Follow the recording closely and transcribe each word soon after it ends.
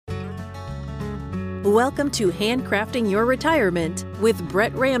Welcome to Handcrafting Your Retirement with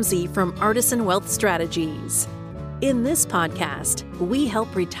Brett Ramsey from Artisan Wealth Strategies. In this podcast, we help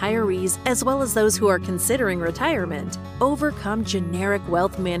retirees as well as those who are considering retirement overcome generic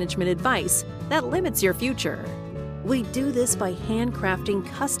wealth management advice that limits your future. We do this by handcrafting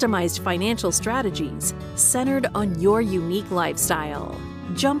customized financial strategies centered on your unique lifestyle.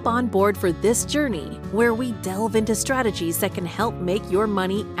 Jump on board for this journey where we delve into strategies that can help make your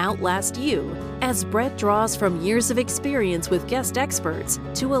money outlast you, as Brett draws from years of experience with guest experts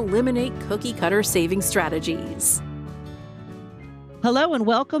to eliminate cookie-cutter saving strategies. Hello and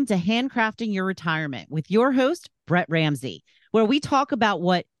welcome to Handcrafting Your Retirement with your host, Brett Ramsey, where we talk about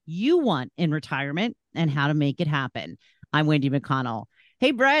what you want in retirement and how to make it happen. I'm Wendy McConnell.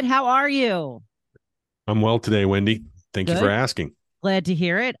 Hey, Brett, how are you? I'm well today, Wendy. Thank you for asking. Glad to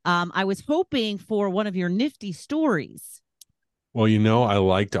hear it. I was hoping for one of your nifty stories. Well, I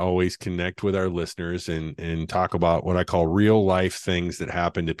like to always connect with our listeners and talk about what I call real life things that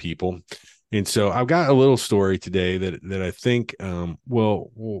happen to people. And so I've got a little story today that I think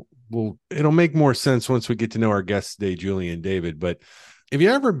will it'll make more sense once we get to know our guests today, Julie and David. But have you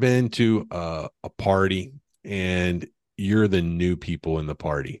ever been to a party and you're the new people in the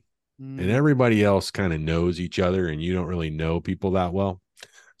party? And everybody else kind of knows each other and you don't really know people that well.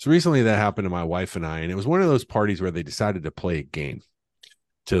 So recently that happened to my wife and I, and it was one of those parties where they decided to play a game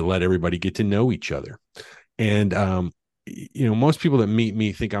to let everybody get to know each other. And, most people that meet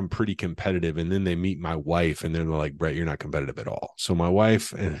me think I'm pretty competitive, and then they meet my wife and they're like, Brett, you're not competitive at all. So my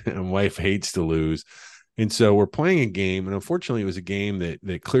wife and wife hates to lose. And so we're playing a game, and unfortunately it was a game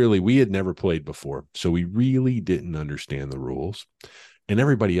that clearly we had never played before. So we really didn't understand the rules. And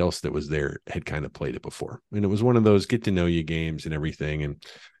everybody else that was there had kind of played it before. And it was one of those get to know you games and everything.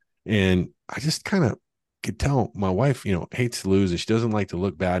 And I just kind of could tell my wife, hates to lose, and she doesn't like to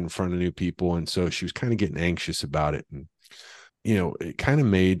look bad in front of new people. And so she was kind of getting anxious about it. And, it kind of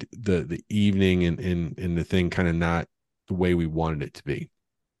made the evening and the thing kind of not the way we wanted it to be.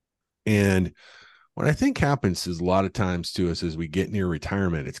 And what I think happens is a lot of times to us as we get near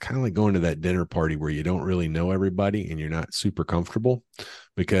retirement, it's kind of like going to that dinner party where you don't really know everybody and you're not super comfortable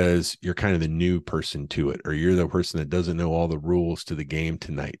because you're kind of the new person to it, or you're the person that doesn't know all the rules to the game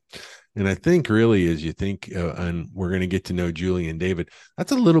tonight. And I think really as you think, and we're going to get to know Julie and David,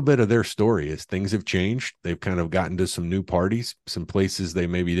 that's a little bit of their story as things have changed. They've kind of gotten to some new parties, some places they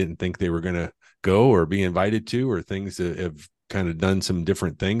maybe didn't think they were going to go or be invited to, or things that have kind of done some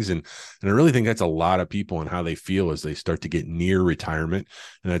different things. And I really think that's a lot of people and how they feel as they start to get near retirement.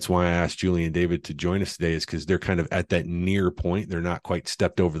 And that's why I asked Julie and David to join us today, is because they're kind of at that near point. They're not quite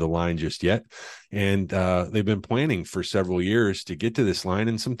stepped over the line just yet. And they've been planning for several years to get to this line,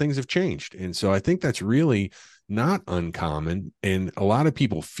 and some things have changed. And so I think that's really not uncommon. And a lot of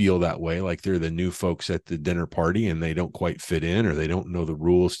people feel that way, like they're the new folks at the dinner party and they don't quite fit in, or they don't know the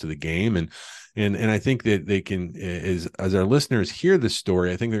rules to the game. And I think that they can, as our listeners hear this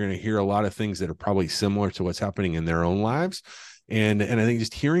story, I think they're going to hear a lot of things that are probably similar to what's happening in their own lives. And I think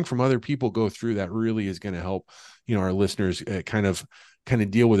just hearing from other people go through that really is going to help, our listeners kind of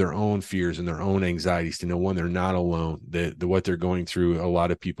deal with their own fears and their own anxieties, to know, one, they're not alone, that what they're going through, a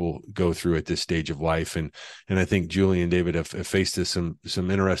lot of people go through at this stage of life. And I think Julie and David have faced some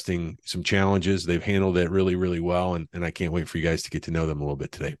interesting, some challenges. They've handled it really, really well. And I can't wait for you guys to get to know them a little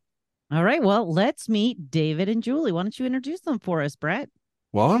bit today. All right, well, let's meet David and Julie. Why don't you introduce them for us, Brett?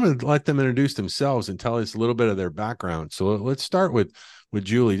 Well, I'm going to let them introduce themselves and tell us a little bit of their background. So let's start with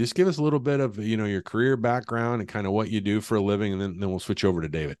Julie. Just give us a little bit of, your career background and kind of what you do for a living, and then we'll switch over to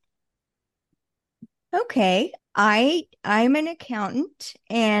David. Okay. I'm an accountant,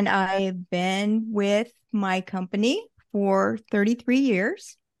 and I've been with my company for 33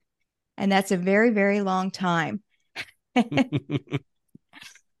 years, and that's a very, very long time.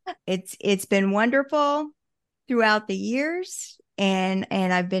 It's been wonderful throughout the years, and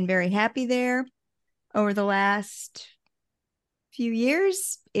I've been very happy there. Over the last few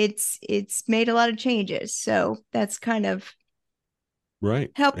years, it's made a lot of changes, so that's kind of right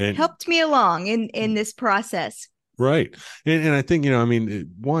helped me along in this process. Right. And I think,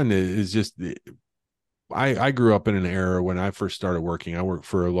 one is just, I grew up in an era when I first started working. I worked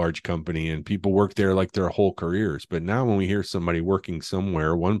for a large company, and people work there like their whole careers. But now when we hear somebody working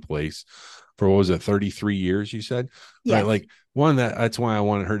somewhere, one place for, what was it, 33 years, you said? Yes. Right. Like, one, that's why I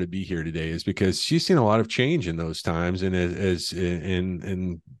wanted her to be here today, is because she's seen a lot of change in those times. And as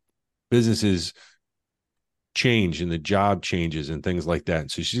in businesses change and the job changes and things like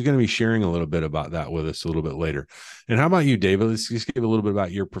that. So she's going to be sharing a little bit about that with us a little bit later. And how about you, David? Let's just give a little bit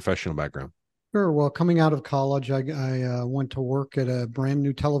about your professional background. Sure. Well, coming out of college, I went to work at a brand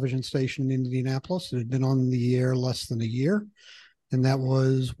new television station in Indianapolis. It had been on the air less than a year, and that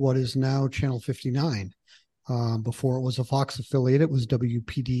was what is now Channel 59. Before it was a Fox affiliate, it was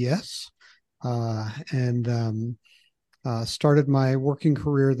WPDS, and started my working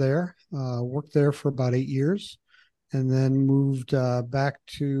career there. Worked there for about 8 years, and then moved back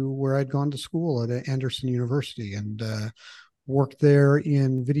to where I'd gone to school at Anderson University, and worked there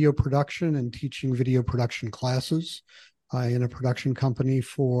in video production and teaching video production classes in a production company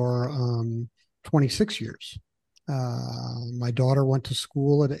for 26 years. My daughter went to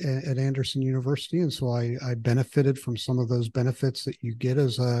school at Anderson University, and so I benefited from some of those benefits that you get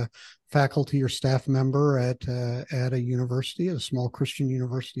as a faculty or staff member at a university, a small Christian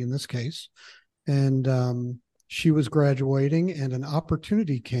university in this case. And she was graduating, and an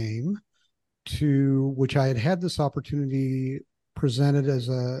opportunity came to which I had this opportunity presented as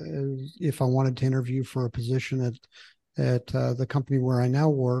if I wanted to interview for a position at the company where I now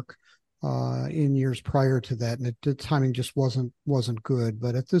work in years prior to that, and the timing just wasn't good.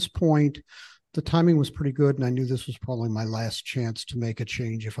 But at this point, the timing was pretty good, and I knew this was probably my last chance to make a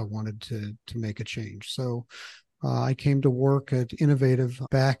change if I wanted to make a change. So I came to work at Innovative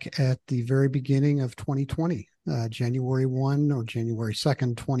back at the very beginning of 2020. January 1 or January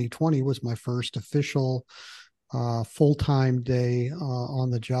 2nd, 2020 was my first official full-time day on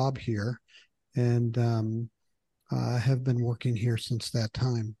the job here, and have been working here since that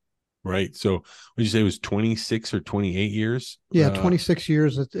time. Right. So would you say it was 26 or 28 years? Yeah, 26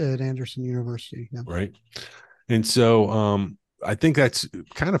 years at Anderson University. Yeah. Right. And so I think that's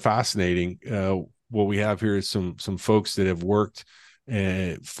kind of fascinating. What we have here is some folks that have worked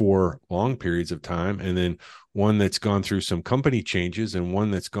for long periods of time, and then one that's gone through some company changes, and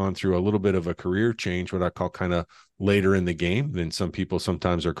one that's gone through a little bit of a career change, what I call kind of later in the game than some people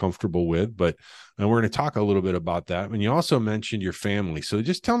sometimes are comfortable with. But we're going to talk a little bit about that. And you also mentioned your family. So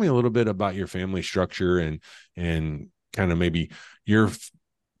just tell me a little bit about your family structure and kind of maybe your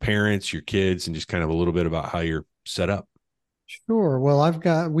parents, your kids, and just kind of a little bit about how you're set up. Sure.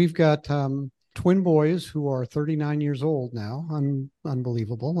 Well, we've got twin boys who are 39 years old now.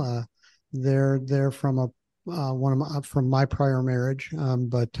 Unbelievable. They're from from my prior marriage,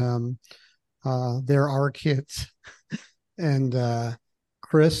 but they're our kids. And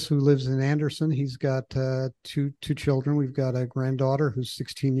Chris, who lives in Anderson, he's got two children. We've got a granddaughter who's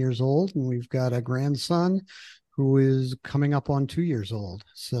 16 years old, and we've got a grandson who is coming up on 2 years old.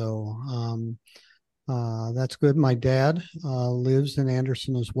 So that's good. My dad lives in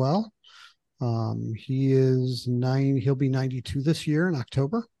Anderson as well. He'll be 92 this year in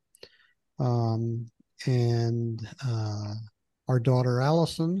October. And our daughter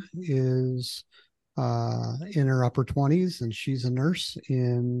Allison is in her upper 20s, and she's a nurse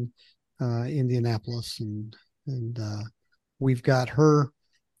in Indianapolis, and we've got her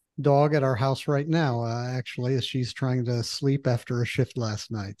dog at our house right now, actually, as she's trying to sleep after a shift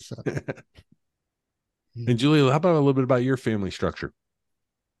last night. So. And Julia, how about a little bit about your family structure?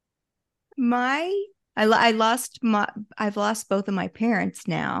 I've lost both of my parents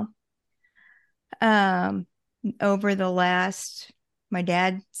now. Over the last, my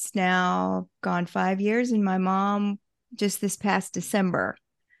dad's now gone 5 years, and my mom just this past December.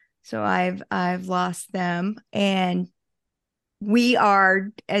 So I've lost them, and we are,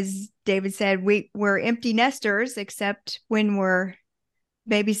 as David said, we're empty nesters, except when we're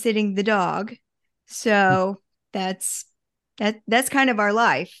babysitting the dog. So that's kind of our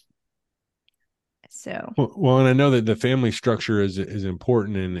life. So well, and I know that the family structure is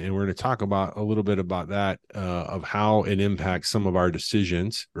important, and we're going to talk about a little bit about that, of how it impacts some of our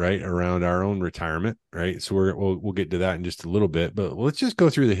decisions, right, around our own retirement, right. So we'll get to that in just a little bit, but let's just go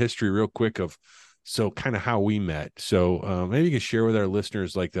through the history real quick of kind of how we met. So maybe you can share with our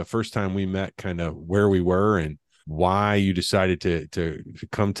listeners, like, the first time we met, kind of where we were and why you decided to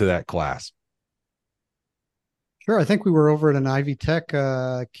come to that class. Sure. I think we were over at an Ivy Tech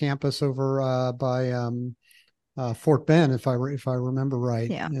campus over by Fort Bend, if I remember right.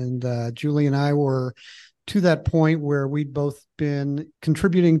 Yeah. And Julie and I were to that point where we'd both been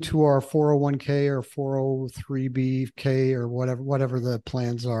contributing to our 401k or 403bk or whatever the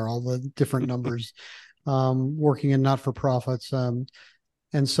plans are, all the different numbers, working in not-for-profits. And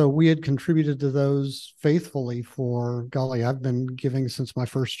so we had contributed to those faithfully for, golly, I've been giving since my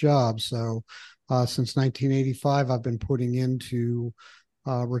first job. So since 1985, I've been putting into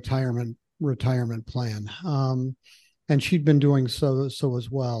retirement plan. And she'd been doing so as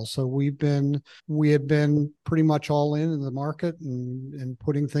well. So we had been pretty much all in the market and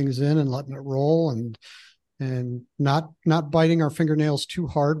putting things in and letting it roll. and not biting our fingernails too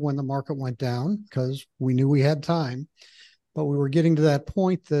hard when the market went down, because we knew we had time, but we were getting to that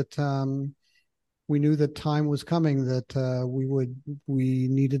point that we knew that time was coming, that we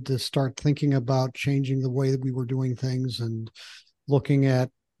needed to start thinking about changing the way that we were doing things and looking at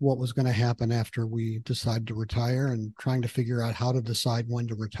what was going to happen after we decided to retire, and trying to figure out how to decide when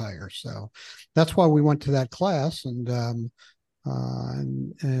to retire. So that's why we went to that class, and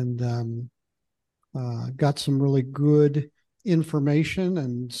got some really good information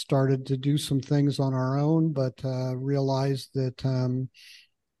and started to do some things on our own, but realized that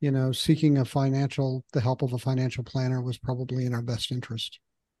seeking the help of a financial planner was probably in our best interest.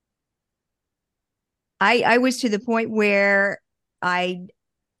 I was to the point where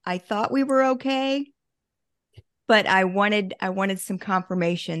I thought we were okay, but I wanted some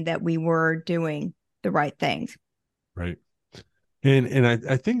confirmation that we were doing the right things. Right. And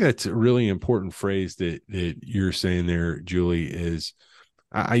I think that's a really important phrase that you're saying there, Julie, is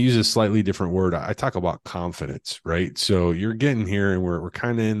I use a slightly different word. I talk about confidence, right? So you're getting here and we're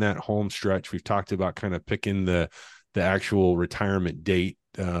kind of in that home stretch. We've talked about kind of picking the actual retirement date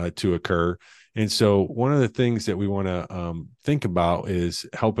to occur. And so one of the things that we want to think about is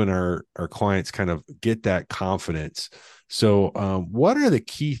helping our clients kind of get that confidence. So what are the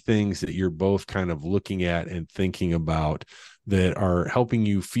key things that you're both kind of looking at and thinking about that are helping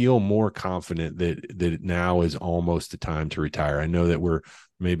you feel more confident that now is almost the time to retire? I know that we're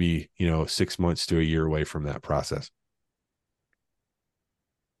maybe 6 months to a year away from that process.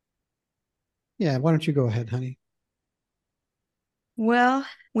 Yeah, why don't you go ahead, honey? Well,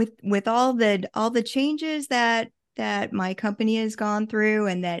 with all the changes that my company has gone through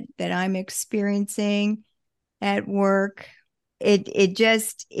and that I'm experiencing at work, it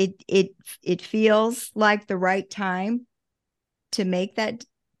feels like the right time to make that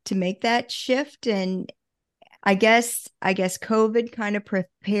shift. And I guess COVID kind of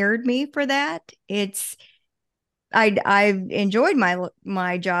prepared me for that. I've enjoyed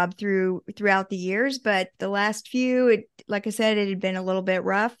my job throughout the years, but the last few, like I said, it had been a little bit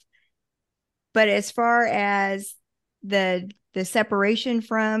rough. But as far as the separation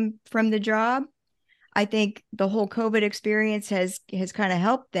from the job, I think the whole COVID experience has kind of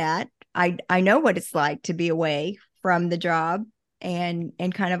helped that. I know what it's like to be away from the job and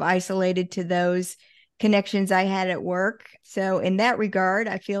kind of isolated to those connections I had at work. So in that regard,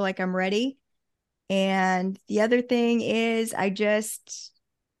 I feel like I'm ready. And the other thing is, I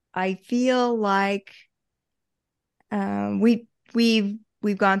feel like we've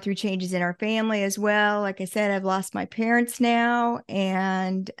gone through changes in our family as well. Like I said, I've lost my parents now,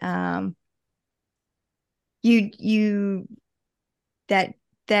 and you that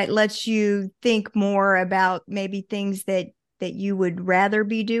lets you think more about maybe things that you would rather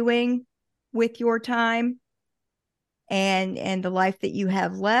be doing with your time and the life that you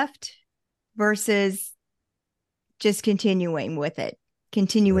have left, versus just continuing Right.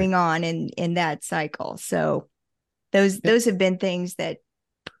 on in that cycle. So those have been things that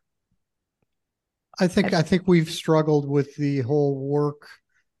I think we've struggled with the whole work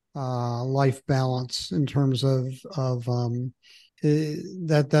life balance, in terms of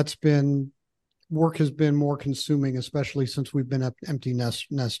that's been, work has been more consuming, especially since we've been empty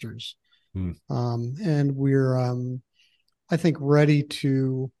nesters. And we're I think ready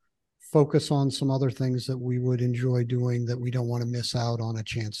to focus on some other things that we would enjoy doing, that we don't want to miss out on a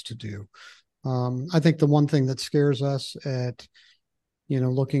chance to do. I think the one thing that scares us at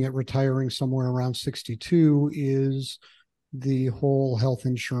looking at retiring somewhere around 62 is the whole health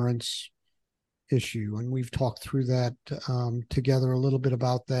insurance issue, and we've talked through that together a little bit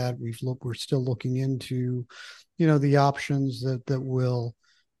about that. We're still looking into the options that will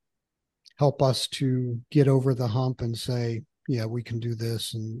help us to get over the hump and say, yeah, we can do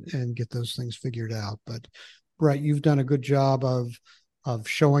this, and get those things figured out. But Brett, you've done a good job of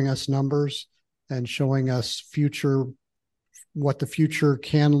showing us numbers and showing us what the future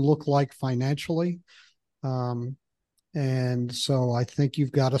can look like financially. And so I think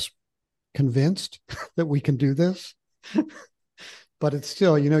you've got us convinced that we can do this. But it's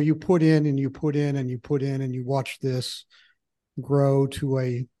still, you put in and you put in and you put in, and you watch this grow to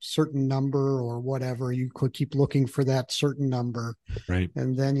a certain number or whatever. You could keep looking for that certain number. Right.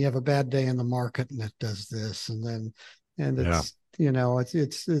 And then you have a bad day in the market and it does this. And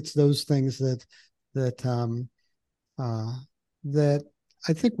it's, it's those things that that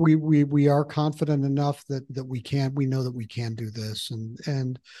I think we are confident enough that we know that we can do this,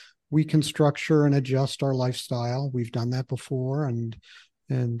 and we can structure and adjust our lifestyle. We've done that before, and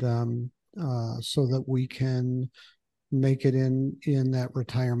so that we can make it in that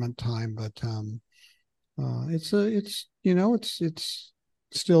retirement time. But It's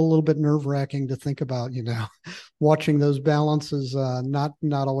still a little bit nerve wracking to think about, watching those balances not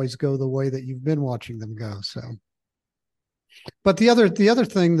always go the way that you've been watching them go. So, but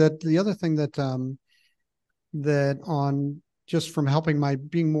that on just from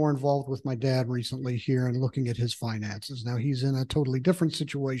being more involved with my dad recently here and looking at his finances. Now he's in a totally different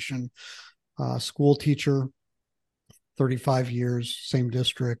situation. School teacher, 35 years, same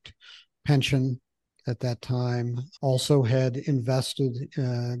district, pension at that time. Also had invested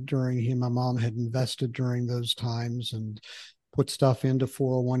my mom had invested during those times and put stuff into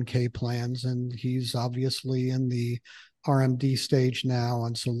 401k plans. And he's obviously in the RMD stage now.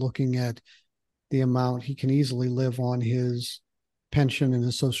 And so looking at the amount, he can easily live on his pension and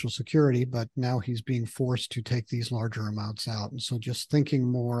his Social Security, but now he's being forced to take these larger amounts out. And so just thinking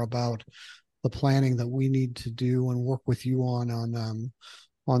more about the planning that we need to do and work with you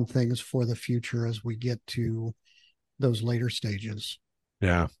on things for the future as we get to those later stages.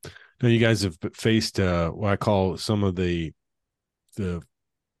 Yeah. No, you guys have faced what I call some of the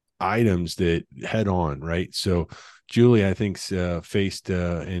items that head on, right? So Julie, I think, faced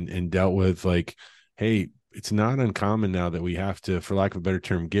and dealt with like, hey, it's not uncommon now that we have to, for lack of a better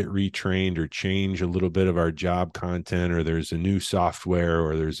term, get retrained or change a little bit of our job content, or there's a new software,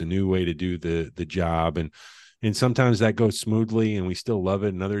 or there's a new way to do the job. And sometimes that goes smoothly and we still love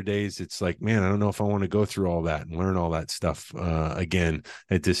it. And other days it's like, man, I don't know if I want to go through all that and learn all that stuff again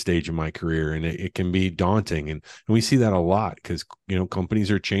at this stage of my career. And it can be daunting. And we see that a lot because, companies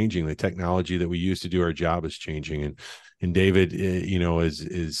are changing. The technology that we use to do our job is changing. And David,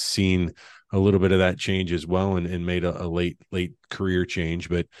 is seen a little bit of that change as well and made a late career change.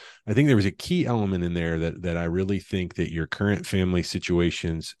 But I think there was a key element in there that I really think that your current family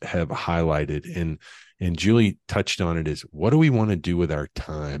situations have highlighted. And Julie touched on it, is what do we want to do with our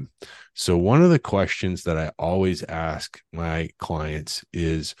time? So one of the questions that I always ask my clients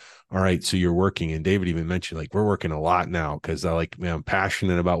is, all right, so you're working, and David even mentioned, like, we're working a lot now because I'm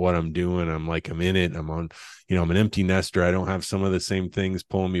passionate about what I'm doing. I'm in it. I'm an empty nester. I don't have some of the same things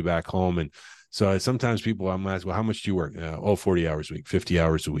pulling me back home. And so sometimes I'm asked, well, how much do you work? 40 hours a week, 50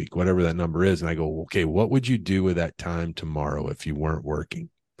 hours a week, whatever that number is. And I go, okay, what would you do with that time tomorrow if you weren't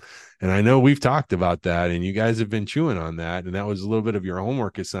working? And I know we've talked about that and you guys have been chewing on that. And that was a little bit of your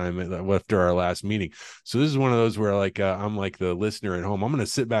homework assignment after our last meeting. So this is one of those where I'm like the listener at home. I'm going to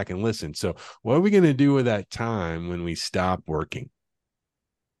sit back and listen. So what are we going to do with that time when we stop working?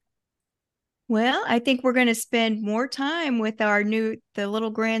 Well, I think we're going to spend more time with the little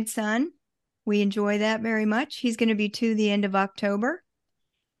grandson. We enjoy that very much. He's going to be 2 the end of October,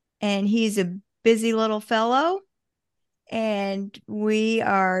 and he's a busy little fellow. And we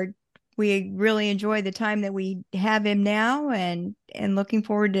really enjoy the time that we have him now, and looking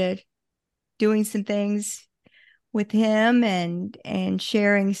forward to doing some things with him and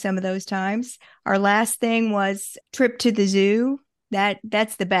sharing some of those times. Our last thing was trip to the zoo.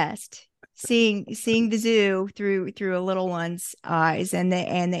 That's the best. Seeing the zoo through a little one's eyes and the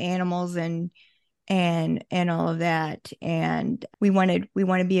animals and all of that. And we want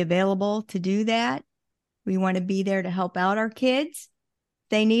to be available to do that. We want to be there to help out our kids.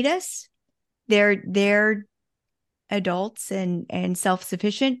 They need us. They're adults and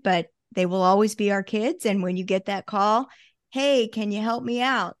self-sufficient, but they will always be our kids. And when you get that call, hey, can you help me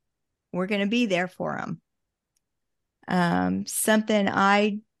out? We're going to be there for them. Something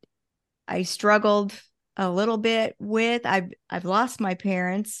I struggled a little bit with. I've lost my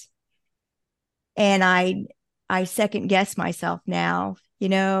parents, and I second guess myself now.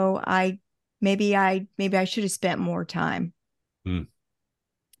 Maybe I should have spent more time.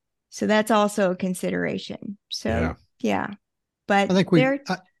 So that's also a consideration. So yeah. But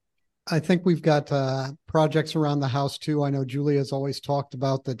I think we've got projects around the house too. I know Julia's always talked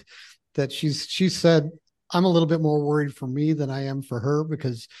about that she said, I'm a little bit more worried for me than I am for her,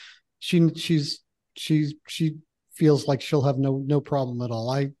 because she feels like she'll have no problem at all.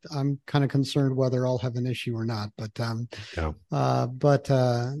 I'm kind of concerned whether I'll have an issue or not, but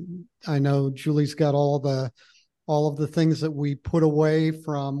I know Julie's got all of the things that we put away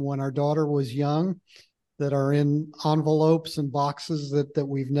from when our daughter was young that are in envelopes and boxes that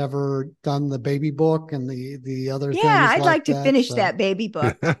we've never done the baby book and the other things. Yeah, I'd like to finish that baby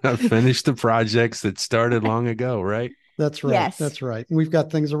book. Finish the projects that started long ago, right? That's right. Yes. That's right. We've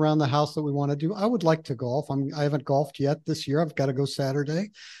got things around the house that we want to do. I would like to golf. I haven't golfed yet this year. I've got to go Saturday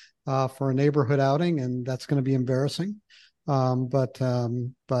for a neighborhood outing, and that's going to be embarrassing. But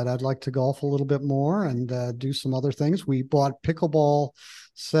I'd like to golf a little bit more and do some other things. We bought pickleball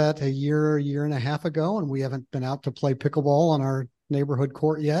set a year and a half ago, and we haven't been out to play pickleball on our neighborhood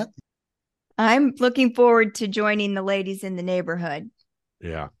court yet. I'm looking forward to joining the ladies in the neighborhood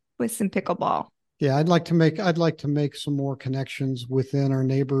Yeah. with some pickleball. Yeah, I'd like to make some more connections within our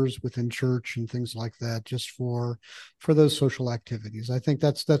neighbors, within church and things like that, just for those social activities. I think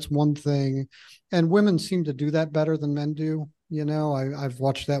that's one thing, and women seem to do that better than men do. I've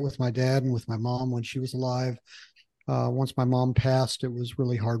watched that with my dad and with my mom when she was alive. Once my mom passed, it was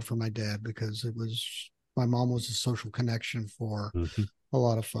really hard for my dad because my mom was a social connection for Mhm. a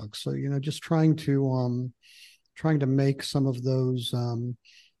lot of folks. So just trying to make some of those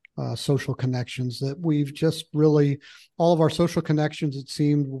social connections that we've just really, all of our social connections, it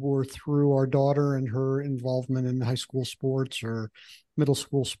seemed, were through our daughter and her involvement in high school sports or middle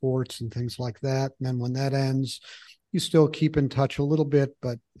school sports and things like that. And then when that ends, you still keep in touch a little bit,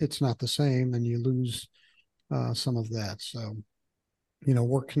 but it's not the same, and you lose some of that. So,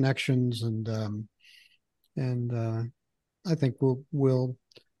 work connections, and I think we'll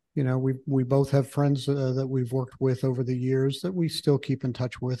we both have friends that we've worked with over the years that we still keep in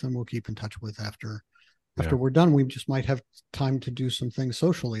touch with, and we'll keep in touch with after Yeah. we're done. We just might have time to do some things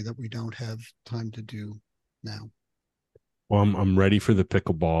socially that we don't have time to do now. Well, I'm ready for the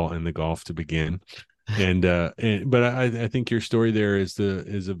pickleball and the golf to begin. But I think your story there is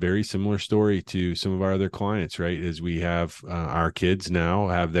a very similar story to some of our other clients, right? As we have our kids now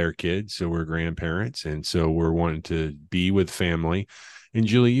have their kids, so we're grandparents, and so we're wanting to be with family. And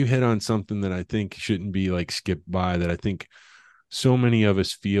Julie, you hit on something that I think shouldn't be like skipped by, that I think so many of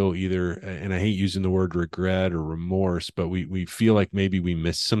us feel either, and I hate using the word regret or remorse, but we feel like maybe we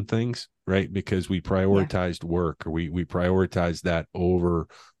missed some things, right? Because we prioritized work, or we prioritized that over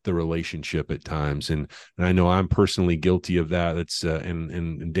the relationship at times. And I know I'm personally guilty of that. That's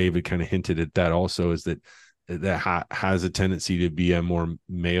and David kind of hinted at that also, is that has a tendency to be a more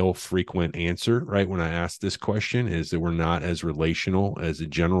male frequent answer, right? When I ask this question, is that we're not as relational as a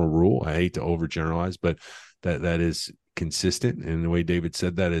general rule. I hate to overgeneralize, but that is consistent. And the way David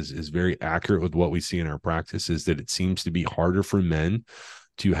said that is very accurate with what we see in our practice, is that it seems to be harder for men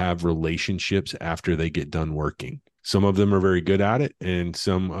to have relationships after they get done working. Some of them are very good at it, and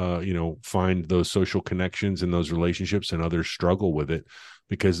some find those social connections and those relationships, and others struggle with it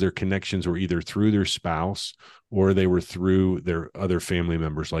because their connections were either through their spouse or they were through their other family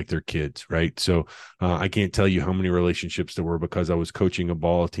members, like their kids, right? So I can't tell you how many relationships there were because I was coaching a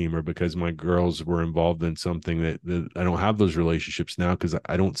ball team, or because my girls were involved in something that I don't have those relationships now, because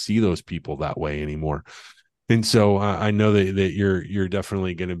I don't see those people that way anymore. And so I know that you're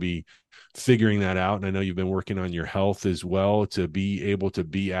definitely going to be figuring that out. And I know you've been working on your health as well, to be able to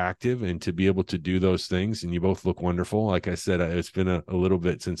be active and to be able to do those things. And you both look wonderful. Like I said, it's been a little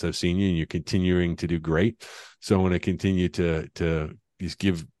bit since I've seen you, and you're continuing to do great. So I want to continue to just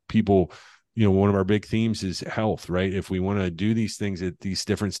give people, one of our big themes is health, right? If we want to do these things at these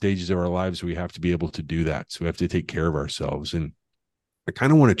different stages of our lives, we have to be able to do that. So we have to take care of ourselves. And I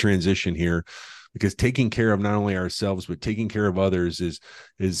kind of want to transition here, because taking care of not only ourselves, but taking care of others is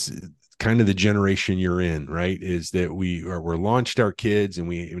kind of the generation you're in, right? Is that we're launched our kids, and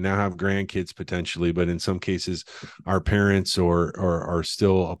we now have grandkids potentially, but in some cases our parents are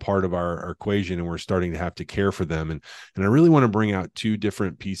still a part of our equation, and we're starting to have to care for them. And I really want to bring out two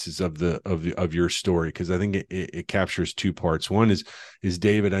different pieces of your story, because I think it captures two parts. One is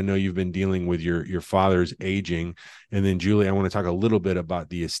David, I know you've been dealing with your father's aging. And then Julie, I want to talk a little bit about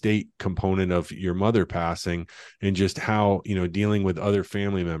the estate component of your mother passing, and just how, dealing with other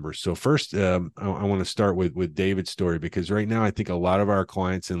family members. So first, I want to start with David's story, because right now I think a lot of our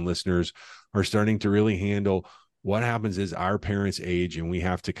clients and listeners are starting to really handle what happens as our parents age, and we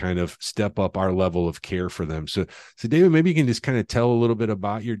have to kind of step up our level of care for them. So David, maybe you can just kind of tell a little bit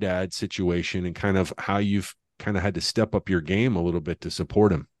about your dad's situation, and kind of how you've kind of had to step up your game a little bit to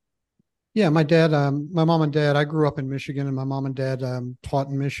support him. Yeah, my dad, my mom and dad, I grew up in Michigan, and my mom and dad taught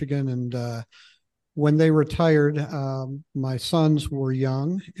in Michigan. And when they retired, my sons were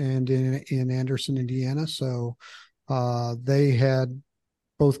young and in Anderson, Indiana. So they had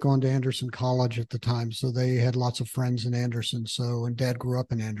both gone to Anderson College at the time. So they had lots of friends in Anderson. So, and dad grew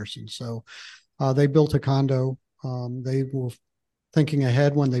up in Anderson. So they built a condo. They were thinking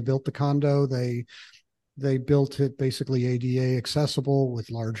ahead when they built the condo. They built it basically ADA accessible,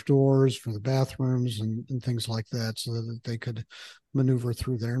 with large doors for the bathrooms and things like that, so that they could maneuver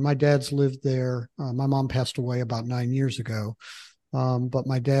through there. And my dad's lived there. My mom passed away about 9 years ago, but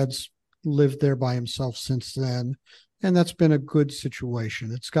my dad's lived there by himself since then. And that's been a good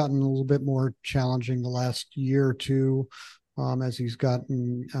situation. It's gotten a little bit more challenging the last year or two, as he's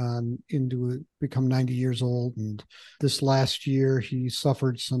gotten become 90 years old. And this last year, he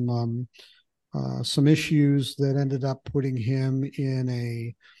suffered some issues that ended up putting him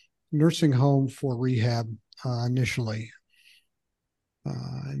in nursing home for rehab initially.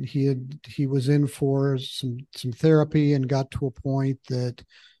 And he was in for some therapy and got to a point that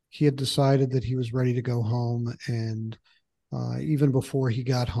he had decided that he was ready to go home. And even before he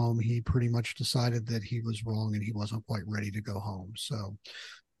got home, he pretty much decided that he was wrong and he wasn't quite ready to go home. So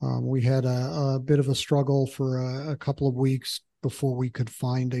we had a bit of a struggle for a couple of weeks before we could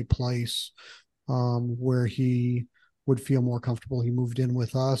find a place where he would feel more comfortable. He moved in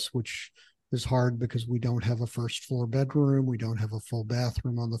with us, which is hard because we don't have a first floor bedroom. We don't have a full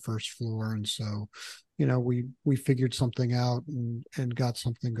bathroom on the first floor. And so, we figured something out and got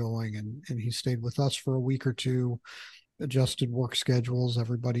something going. And he stayed with us for a week or two, adjusted work schedules.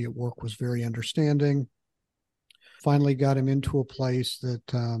 Everybody at work was very understanding. Finally got him into a place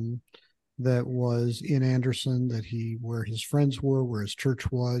that was in Anderson, where his friends were, where his church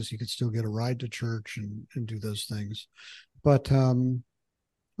was. He could still get a ride to church and do those things. But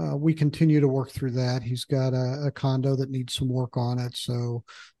we continue to work through that. He's got a condo that needs some work on it. So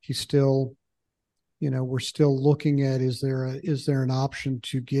he's still, we're still looking at, is there an option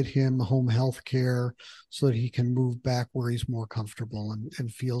to get him home health care so that he can move back where he's more comfortable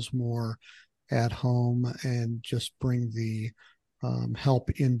and feels more at home, and just bring the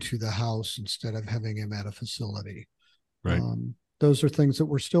help into the house instead of having him at a facility. Right. Those are things that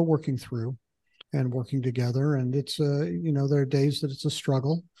we're still working through and working together. And it's there are days that it's a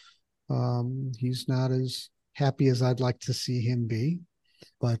struggle. He's not as happy as I'd like to see him be,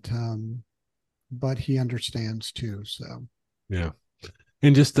 but he understands too. So, yeah.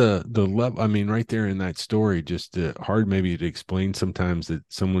 And just the level, I mean, right there in that story, just hard maybe to explain sometimes that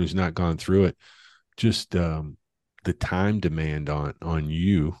someone who's not gone through it, just the time demand on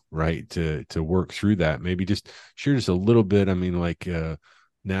you, right, to work through that. Maybe just share just a little bit. I mean, like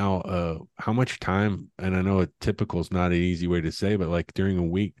now, how much time, and I know a typical is not an easy way to say, but like during a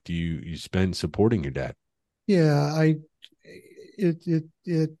week, do you spend supporting your dad? Yeah,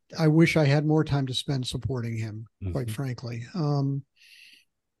 I wish I had more time to spend supporting him, quite frankly.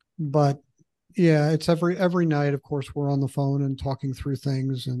 But yeah, it's every night. Of course, we're on the phone and talking through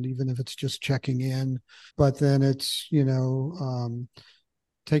things, and even if it's just checking in, but then it's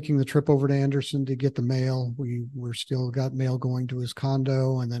taking the trip over to Anderson to get the mail. We're still got mail going to his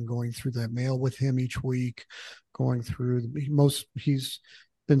condo, and then going through that mail with him each week, going through he's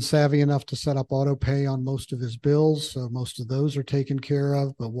been savvy enough to set up auto pay on most of his bills. So most of those are taken care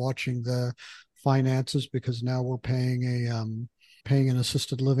of, but watching the finances, because now we're paying an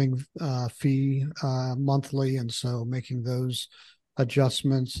assisted living fee monthly. And so making those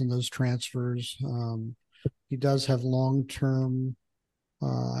adjustments and those transfers. He does have long-term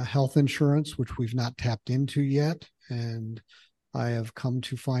health insurance, which we've not tapped into yet. And I have come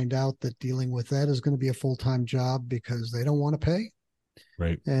to find out that dealing with that is going to be a full-time job because they don't want to pay.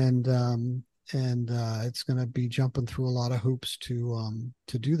 Right. And it's going to be jumping through a lot of hoops to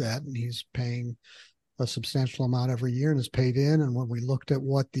do that. And he's paying a substantial amount every year and is paid in. And when we looked at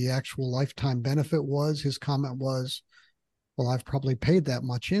what the actual lifetime benefit was, his comment was, well, I've probably paid that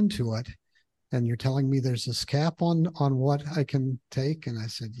much into it. And you're telling me there's this cap on what I can take? And I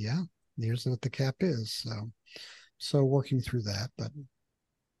said, yeah, here's what the cap is. So working through that, but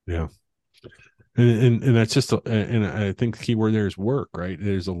yeah. And that's just, and I think the key word there is work, right?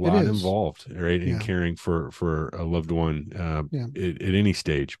 There's a lot involved, right, in caring for a loved one at any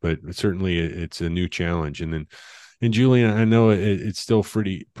stage, but certainly it's a new challenge. And then, and Julian, I know it's still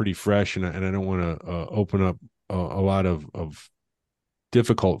pretty fresh, and I don't want to open up a lot of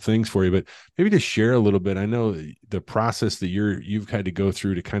difficult things for you, but maybe just share a little bit. I know the process that you've had to go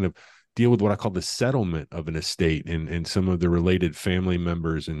through to kind of deal with what I call the settlement of an estate and some of the related family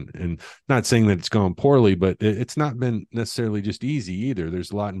members, and not saying that it's gone poorly, but it's not been necessarily just easy either.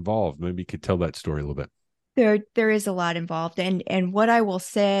 There's a lot involved. Maybe you could tell that story a little bit. There is a lot involved. And what I will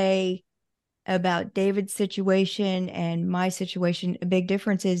say about David's situation and my situation, a big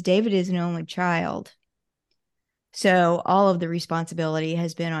difference is David is an only child. So all of the responsibility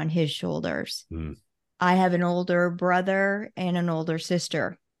has been on his shoulders. I have an older brother and an older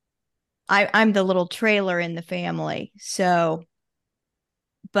sister. I'm the little trailer in the family. So,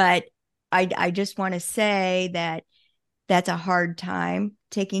 but I just want to say that that's a hard time,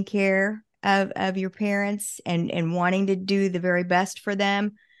 taking care of your parents and wanting to do the very best for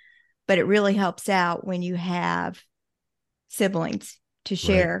them. But it really helps out when you have siblings to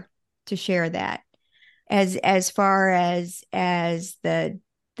share that. As far as the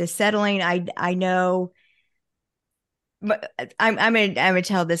settling, I know. But I'm gonna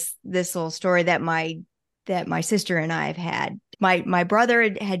tell this little story that my sister and I have had. My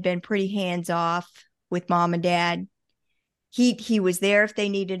brother had been pretty hands off with mom and dad, he was there if they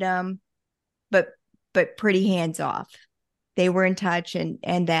needed him, but pretty hands off. They were in touch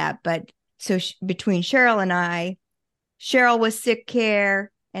and that. But so between Cheryl and I, Cheryl was sick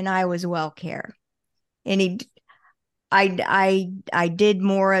care and I was well care. And I did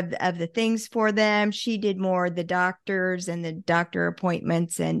more of the things for them. She did more of the doctors and the doctor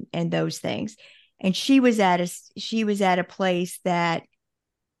appointments and those things. And she was at a place that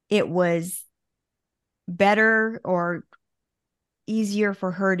it was better or easier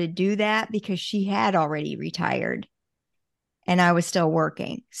for her to do that because she had already retired and I was still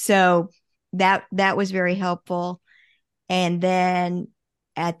working. So that was very helpful. And then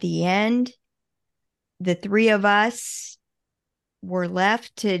at the end, the three of us were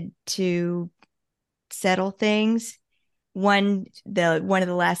left to settle things. One of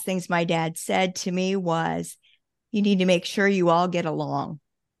the last things my dad said to me was, you need to make sure you all get along.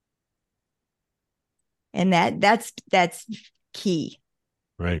 And that's key.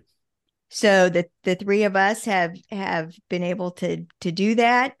 Right. So the three of us have been able to do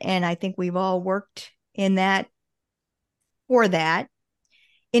that. And I think we've all worked in that for that.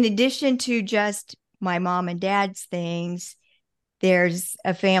 In addition to just my mom and dad's things, there's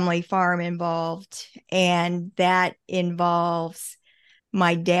a family farm involved, and that involves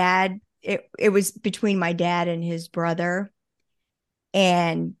my dad. It was between my dad and his brother,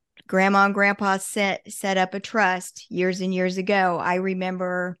 and Grandma and Grandpa set up a trust years and years ago. I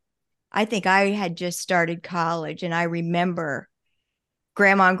remember, I think I had just started college, and I remember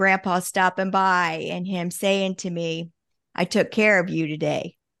Grandma and Grandpa stopping by and him saying to me, I took care of you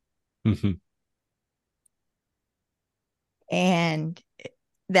today. Mm-hmm. And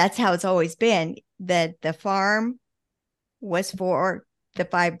that's how it's always been. That the farm was for the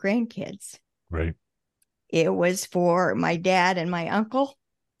 5 grandkids. Right. It was for my dad and my uncle.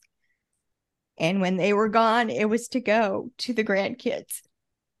 And when they were gone, it was to go to the grandkids.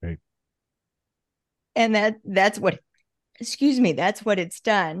 Right. And that's what it's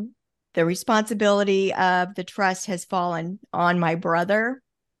done. The responsibility of the trust has fallen on my brother.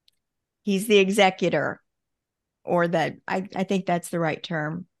 He's the executor, or that I think that's the right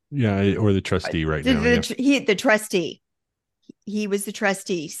term. Yeah, or the trustee right now. The trustee. He was the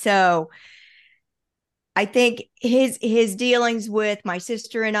trustee. So I think his dealings with my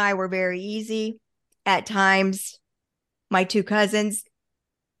sister and I were very easy. At times, my 2 cousins,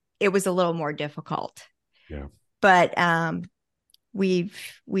 it was a little more difficult. Yeah. But we've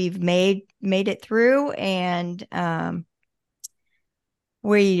made it through, and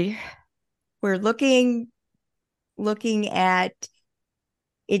we're looking at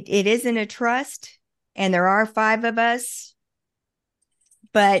it. It isn't a trust, and there are 5 of us,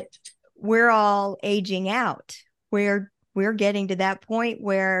 but we're all aging out. We're getting to that point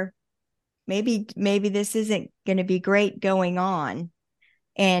where maybe this isn't going to be great going on,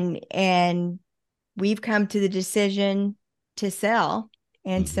 and we've come to the decision to sell,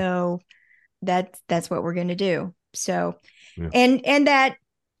 and Mm-hmm. so that's what we're going to do. So, yeah. and that,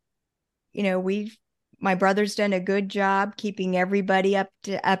 my brother's done a good job keeping everybody up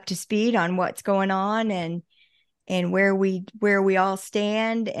to speed on what's going on and where we all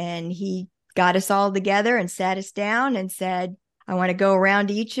stand. And he got us all together and sat us down and said, I want to go around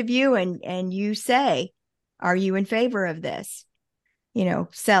to each of you and you say, are you in favor of this,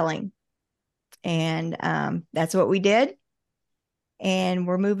 selling? And that's what we did. And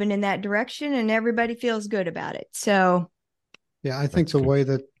we're moving in that direction, and everybody feels good about it. So, yeah, I think the way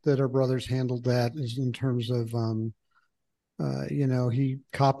that our brothers handled that is in terms of, he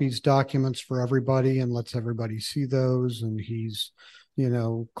copies documents for everybody and lets everybody see those. And he's,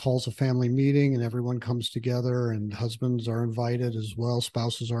 calls a family meeting and everyone comes together, and husbands are invited as well.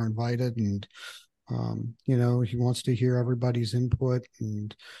 Spouses are invited. And, he wants to hear everybody's input,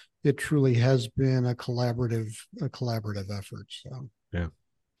 and it truly has been a collaborative effort. So, yeah.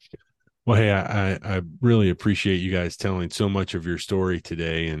 Well, hey, I really appreciate you guys telling so much of your story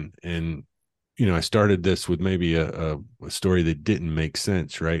today. And, I started this with maybe a story that didn't make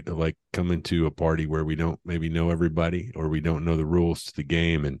sense, right? Like coming to a party where we don't maybe know everybody, or we don't know the rules to the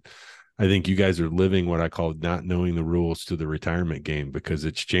game. And I think you guys are living what I call not knowing the rules to the retirement game, because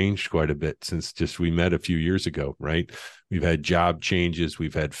it's changed quite a bit since just we met a few years ago, right? We've had job changes.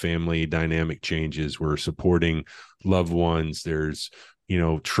 We've had family dynamic changes. We're supporting loved ones. There's,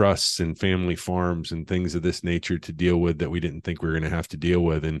 trusts and family farms and things of this nature to deal with that we didn't think we were going to have to deal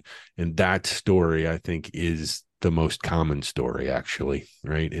with. And that story, I think, is the most common story, actually,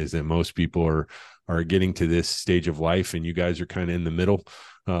 right? Is that most people are getting to this stage of life, and you guys are kind of in the middle.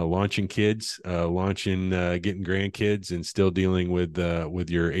 launching kids, getting grandkids, and still dealing with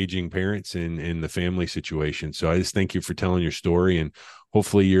your aging parents and the family situation. So I just thank you for telling your story, and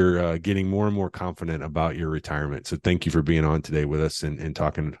hopefully you're getting more and more confident about your retirement. So thank you for being on today with us and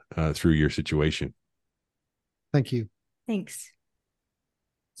talking through your situation. Thank you. Thanks.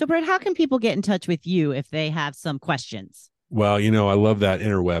 So, Brett, how can people get in touch with you if they have some questions? Well, I love that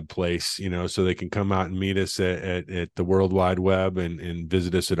interweb place, so they can come out and meet us at the World Wide Web and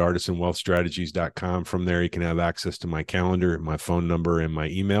visit us at artisanwealthstrategies.com. From there, you can have access to my calendar, my phone number, and my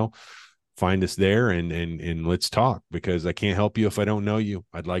email. Find us there and let's talk, because I can't help you if I don't know you.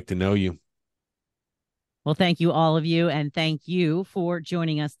 I'd like to know you. Well, thank you, all of you, and thank you for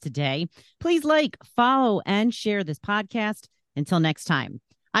joining us today. Please like, follow, and share this podcast. Until next time,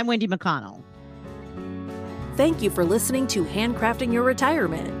 I'm Wendy McConnell. Thank you for listening to Handcrafting Your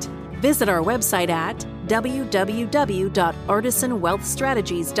Retirement. Visit our website at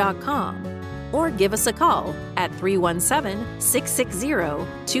www.artisanwealthstrategies.com or give us a call at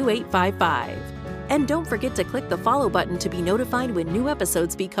 317-660-2855. And don't forget to click the follow button to be notified when new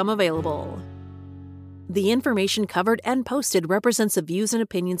episodes become available. The information covered and posted represents the views and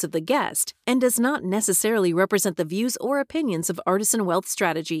opinions of the guest and does not necessarily represent the views or opinions of Artisan Wealth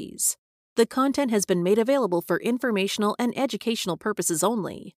Strategies. The content has been made available for informational and educational purposes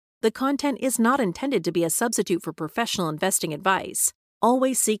only. The content is not intended to be a substitute for professional investing advice.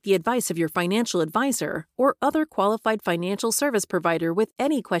 Always seek the advice of your financial advisor or other qualified financial service provider with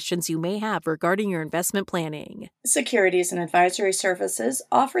any questions you may have regarding your investment planning. Securities and advisory services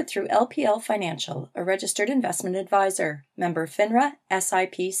offered through LPL Financial, a registered investment advisor. Member FINRA,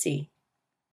 SIPC.